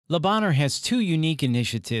Le Bonheur has two unique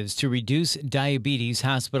initiatives to reduce diabetes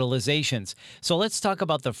hospitalizations. So let's talk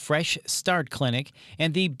about the Fresh Start Clinic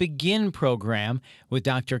and the Begin program with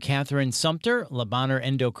Dr. Catherine Sumter, Le Bonheur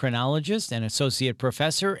endocrinologist and associate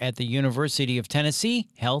professor at the University of Tennessee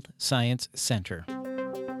Health Science Center.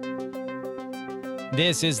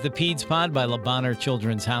 This is the Peds Pod by Le Bonheur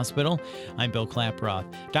Children's Hospital. I'm Bill Klaproth.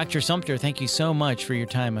 Dr. Sumter, thank you so much for your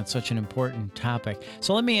time on such an important topic.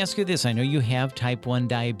 So let me ask you this. I know you have type 1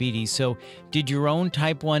 diabetes. So did your own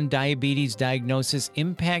type 1 diabetes diagnosis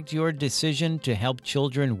impact your decision to help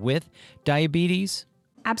children with diabetes?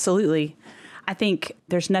 Absolutely. I think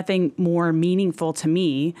there's nothing more meaningful to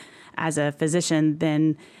me as a physician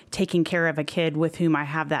than taking care of a kid with whom I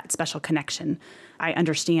have that special connection. I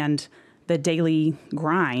understand the daily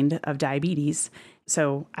grind of diabetes.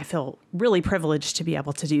 So I feel really privileged to be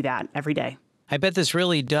able to do that every day. I bet this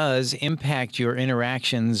really does impact your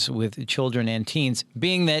interactions with children and teens,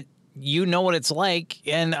 being that you know what it's like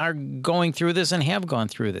and are going through this and have gone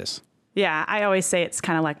through this. Yeah, I always say it's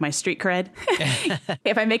kind of like my street cred.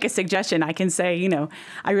 If I make a suggestion, I can say,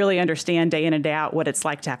 I really understand day in and day out what it's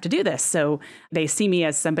like to have to do this. So they see me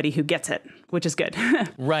as somebody who gets it, which is good.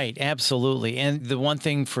 Right, absolutely. And the one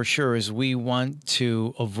thing for sure is we want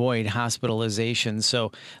to avoid hospitalization.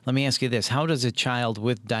 So let me ask you this. How does a child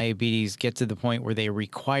with diabetes get to the point where they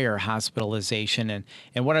require hospitalization?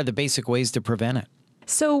 And what are the basic ways to prevent it?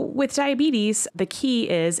 So with diabetes, the key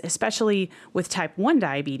is, especially with type 1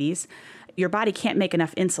 diabetes, your body can't make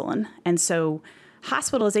enough insulin. And so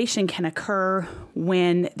hospitalization can occur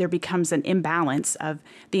when there becomes an imbalance of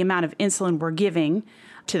the amount of insulin we're giving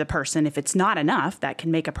to the person. If it's not enough, that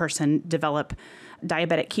can make a person develop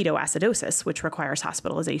diabetic ketoacidosis, which requires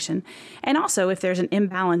hospitalization. And also, if there's an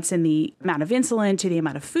imbalance in the amount of insulin to the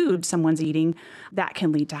amount of food someone's eating, that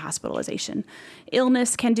can lead to hospitalization.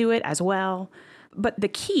 Illness can do it as well. But the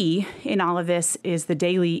key in all of this is the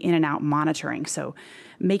daily in and out monitoring. So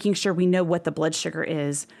making sure we know what the blood sugar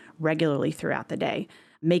is regularly throughout the day,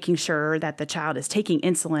 making sure that the child is taking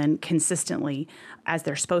insulin consistently as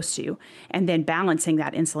they're supposed to, and then balancing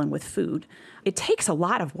that insulin with food. It takes a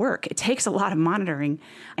lot of work. It takes a lot of monitoring.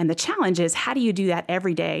 And the challenge is, how do you do that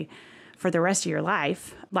every day for the rest of your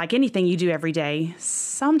life? Like anything you do every day,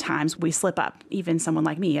 sometimes we slip up, even someone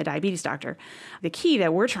like me, a diabetes doctor. The key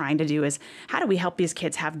that we're trying to do is, how do we help these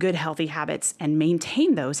kids have good, healthy habits and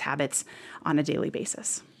maintain those habits on a daily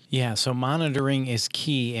basis? Yeah, so monitoring is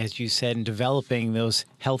key, as you said, in developing those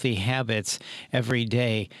healthy habits every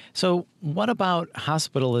day. So what about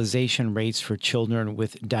hospitalization rates for children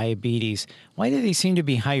with diabetes? Why do they seem to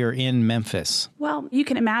be higher in Memphis? Well, you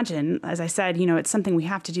can imagine, as I said, it's something we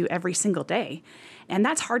have to do every single day. And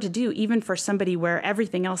that's hard to do even for somebody where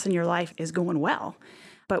everything else in your life is going well.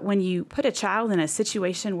 But when you put a child in a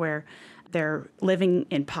situation where they're living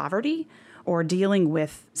in poverty or dealing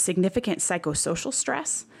with significant psychosocial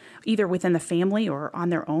stress, either within the family or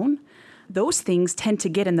on their own, those things tend to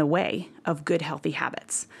get in the way of good, healthy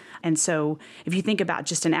habits. And so if you think about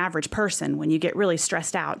just an average person, when you get really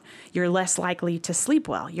stressed out, you're less likely to sleep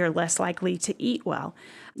well, you're less likely to eat well,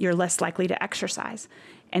 you're less likely to exercise.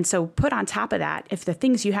 And so put on top of that, if the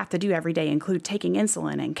things you have to do every day include taking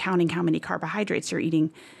insulin and counting how many carbohydrates you're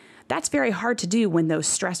eating, that's very hard to do when those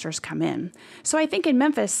stressors come in. So I think in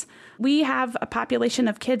Memphis, we have a population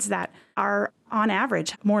of kids that are, on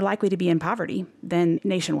average, more likely to be in poverty than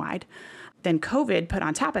nationwide. Then COVID put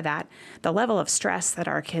on top of that, the level of stress that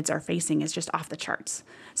our kids are facing is just off the charts.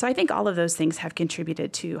 So I think all of those things have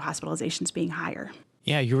contributed to hospitalizations being higher.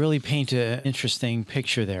 Yeah, you really paint an interesting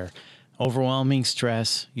picture there. Overwhelming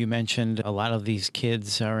stress. You mentioned a lot of these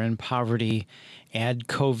kids are in poverty. Add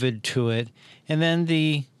COVID to it. And then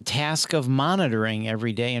the task of monitoring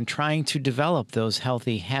every day and trying to develop those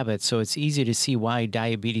healthy habits. So it's easy to see why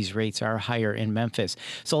diabetes rates are higher in Memphis.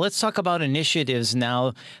 So let's talk about initiatives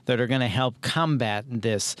now that are going to help combat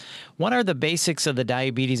this. What are the basics of the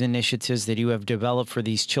diabetes initiatives that you have developed for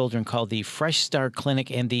these children called the Fresh Start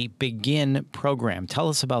Clinic and the Begin program? Tell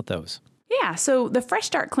us about those. Yeah, so the Fresh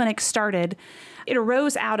Start Clinic it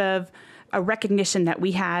arose out of a recognition that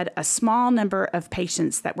we had a small number of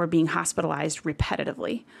patients that were being hospitalized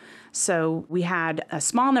repetitively. So we had a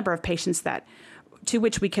small number of patients to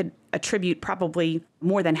which we could attribute probably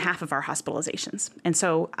more than half of our hospitalizations. And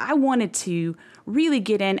so I wanted to really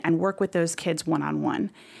get in and work with those kids one-on-one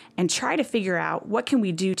and try to figure out what can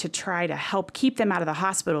we do to try to help keep them out of the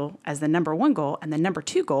hospital as the number one goal. And the number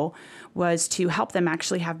two goal was to help them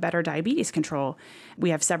actually have better diabetes control. We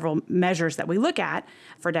have several measures that we look at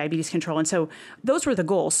for diabetes control. And so those were the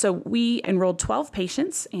goals. So we enrolled 12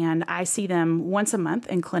 patients, and I see them once a month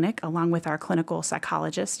in clinic along with our clinical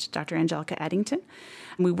psychologist, Dr. Angelica Eddington.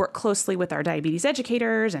 And we work closely with our diabetes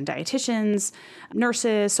educators and dietitians,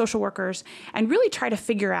 nurses, social workers, and really try to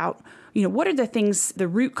figure out, what are the things, the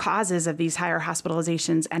root causes of these higher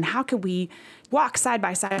hospitalizations, and how can we walk side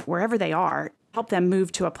by side wherever they are, help them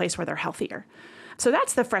move to a place where they're healthier. So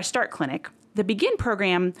that's the Fresh Start Clinic. The Begin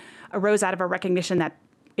program arose out of a recognition that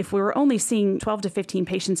if we were only seeing 12 to 15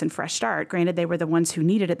 patients in Fresh Start, granted they were the ones who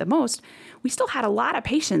needed it the most, we still had a lot of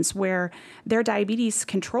patients where their diabetes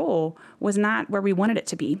control was not where we wanted it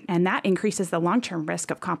to be. And that increases the long-term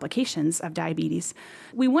risk of complications of diabetes.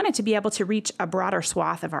 We wanted to be able to reach a broader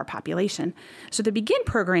swath of our population. So the Begin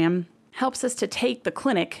program helps us to take the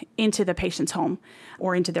clinic into the patient's home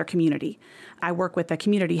or into their community. I work with a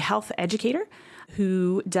community health educator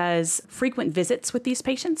who does frequent visits with these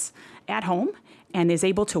patients at home and is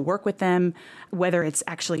able to work with them, whether it's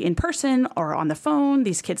actually in person or on the phone.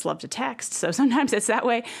 These kids love to text, so sometimes it's that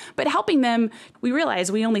way. But helping them, we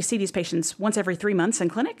realize we only see these patients once every 3 months in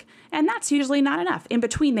clinic, and that's usually not enough. In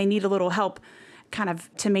between, they need a little help kind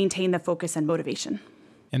of to maintain the focus and motivation.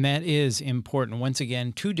 And that is important. Once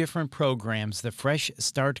again, 2 different programs, the Fresh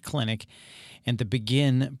Start Clinic and the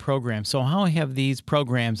Begin program. So how have these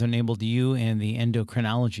programs enabled you and the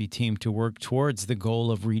endocrinology team to work towards the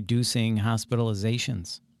goal of reducing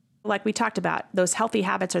hospitalizations? Like we talked about, those healthy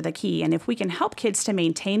habits are the key. And if we can help kids to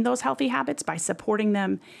maintain those healthy habits by supporting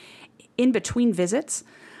them in between visits,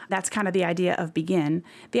 that's kind of the idea of Begin.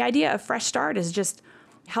 The idea of Fresh Start is just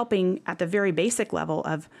helping at the very basic level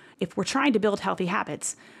of, if we're trying to build healthy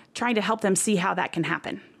habits, trying to help them see how that can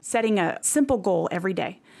happen. Setting a simple goal every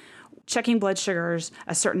day, checking blood sugars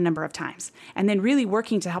a certain number of times, and then really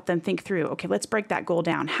working to help them think through, okay, let's break that goal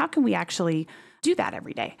down. How can we actually do that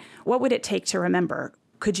every day? What would it take to remember?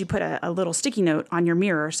 Could you put a little sticky note on your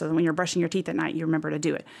mirror so that when you're brushing your teeth at night, you remember to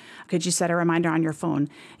do it? Could you set a reminder on your phone?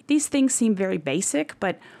 These things seem very basic,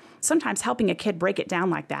 but sometimes helping a kid break it down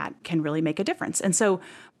like that can really make a difference. And so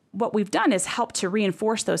what we've done is help to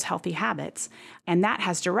reinforce those healthy habits, and that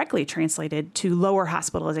has directly translated to lower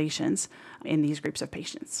hospitalizations in these groups of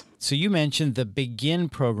patients. So you mentioned the Begin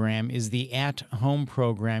program is the at-home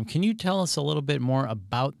program. Can you tell us a little bit more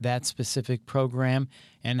about that specific program,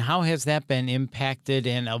 and how has that been impacted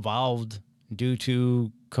and evolved due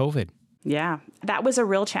to COVID? Yeah, that was a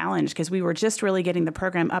real challenge because we were just really getting the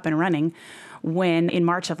program up and running in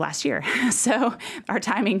March of last year. So our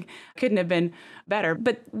timing couldn't have been better,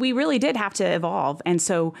 but we really did have to evolve. And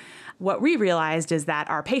so what we realized is that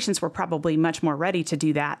our patients were probably much more ready to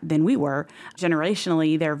do that than we were.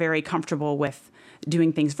 Generationally, they're very comfortable with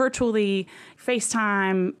doing things virtually,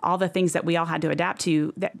 FaceTime, all the things that we all had to adapt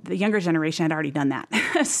to. That the younger generation had already done that.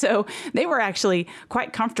 So they were actually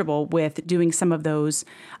quite comfortable with doing some of those,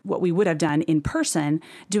 what we would have done in person,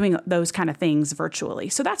 doing those kind of things virtually.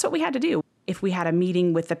 So that's what we had to do. If we had a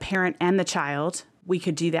meeting with the parent and the child, we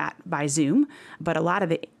could do that by Zoom. But a lot of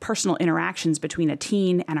the personal interactions between a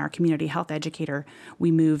teen and our community health educator,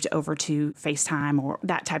 we moved over to FaceTime or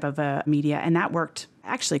that type of media, and that worked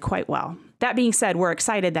actually quite well. That being said, we're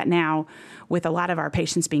excited that now, with a lot of our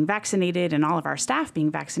patients being vaccinated and all of our staff being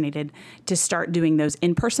vaccinated, to start doing those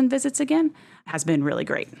in-person visits again has been really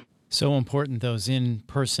great. So important, those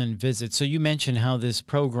in-person visits. So you mentioned how this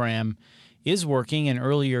program is working, and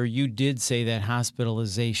earlier you did say that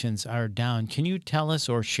hospitalizations are down. Can you tell us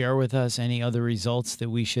or share with us any other results that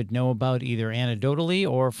we should know about, either anecdotally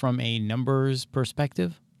or from a numbers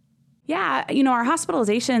perspective? Yeah, our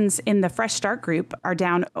hospitalizations in the Fresh Start group are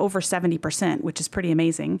down over 70%, which is pretty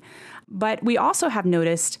amazing. But we also have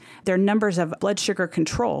noticed their numbers of blood sugar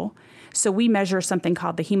control. So we measure something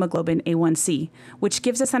called the hemoglobin A1C, which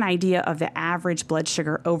gives us an idea of the average blood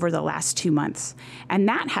sugar over the last 2 months. And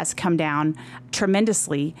that has come down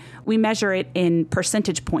tremendously. We measure it in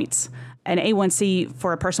percentage points. An A1C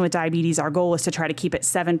for a person with diabetes, our goal is to try to keep it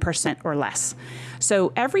 7% or less.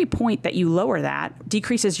 So every point that you lower that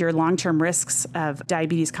decreases your long-term risks of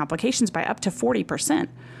diabetes complications by up to 40%.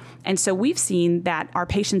 And so we've seen that our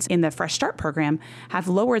patients in the Fresh Start program have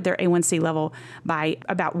lowered their A1C level by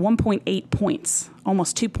about 1.8 points,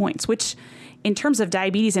 almost 2 points, which in terms of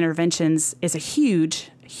diabetes interventions is a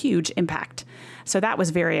huge, huge impact. So that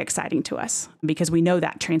was very exciting to us because we know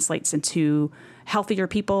that translates into healthier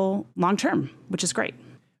people long-term, which is great.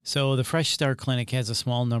 So the Fresh Start Clinic has a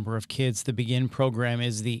small number of kids. The Begin program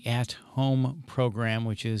is the at-home program,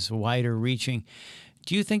 which is wider reaching.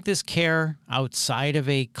 Do you think this care outside of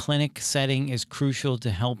a clinic setting is crucial to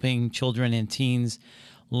helping children and teens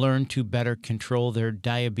learn to better control their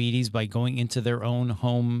diabetes by going into their own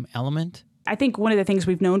home element? I think one of the things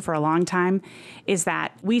we've known for a long time is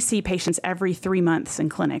that we see patients every 3 months in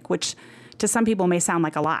clinic, which to some people may sound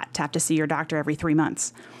like a lot to have to see your doctor every 3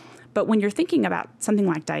 months. But when you're thinking about something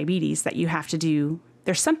like diabetes that you have to do,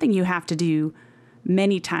 there's something you have to do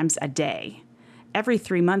many times a day. Every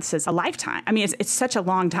 3 months is a lifetime. I mean, it's such a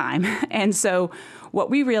long time. And so what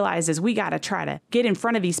we realize is we got to try to get in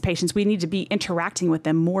front of these patients. We need to be interacting with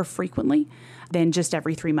them more frequently than just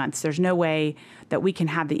every 3 months. There's no way that we can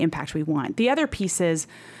have the impact we want. The other piece is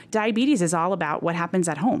diabetes is all about what happens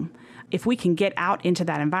at home. If we can get out into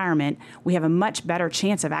that environment, we have a much better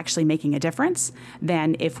chance of actually making a difference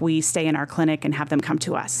than if we stay in our clinic and have them come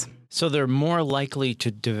to us. So they're more likely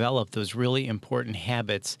to develop those really important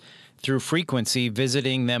habits through frequency,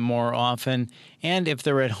 visiting them more often. And if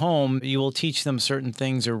they're at home, you will teach them certain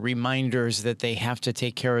things or reminders that they have to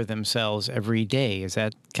take care of themselves every day. Is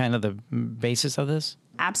that kind of the basis of this?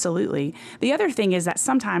 Absolutely. The other thing is that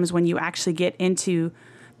sometimes when you actually get into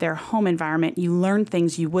their home environment, you learn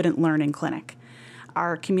things you wouldn't learn in clinic.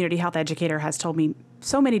 Our community health educator has told me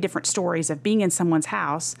so many different stories of being in someone's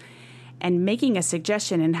house and making a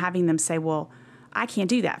suggestion and having them say, well, I can't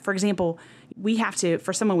do that. For example, we have to,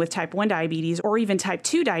 for someone with type 1 diabetes or even type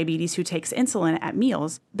 2 diabetes who takes insulin at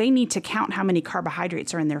meals, they need to count how many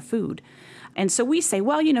carbohydrates are in their food. And so we say,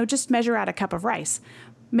 well, just measure out a cup of rice.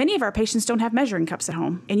 Many of our patients don't have measuring cups at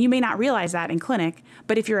home, and you may not realize that in clinic,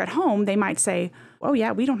 but if you're at home, they might say, oh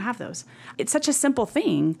yeah, we don't have those. It's such a simple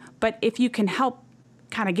thing, but if you can help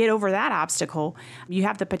kind of get over that obstacle, you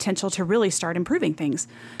have the potential to really start improving things.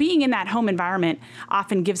 Being in that home environment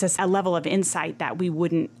often gives us a level of insight that we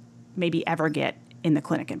wouldn't maybe ever get in the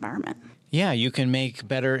clinic environment. Yeah, you can make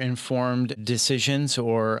better informed decisions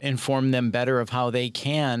or inform them better of how they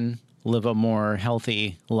can live a more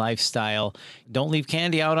healthy lifestyle. Don't leave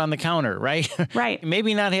candy out on the counter, right? Right.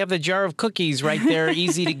 Maybe not have the jar of cookies right there,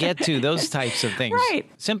 easy to get to, those types of things. Right.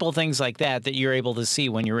 Simple things like that you're able to see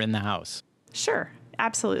when you're in the house. Sure,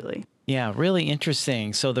 absolutely. Yeah, really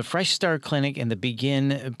interesting. So the Fresh Start Clinic and the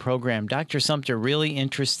Begin program, Dr. Sumter, really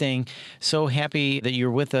interesting. So happy that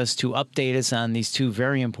you're with us to update us on these two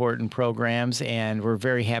very important programs, and we're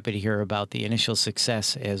very happy to hear about the initial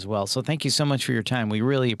success as well. So thank you so much for your time. We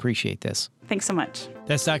really appreciate this. Thanks so much.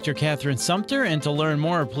 That's Dr. Catherine Sumter, and to learn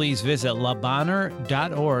more, please visit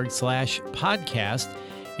labonner.org/podcast.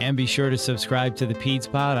 And be sure to subscribe to the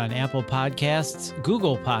Peds Pod on Apple Podcasts,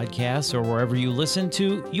 Google Podcasts, or wherever you listen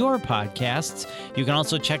to your podcasts. You can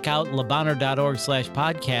also check out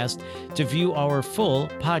labonner.org/podcast to view our full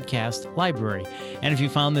podcast library. And if you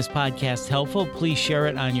found this podcast helpful, please share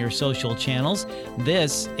it on your social channels.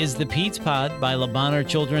 This is the Peds Pod by Le Bonheur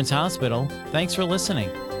Children's Hospital. Thanks for listening.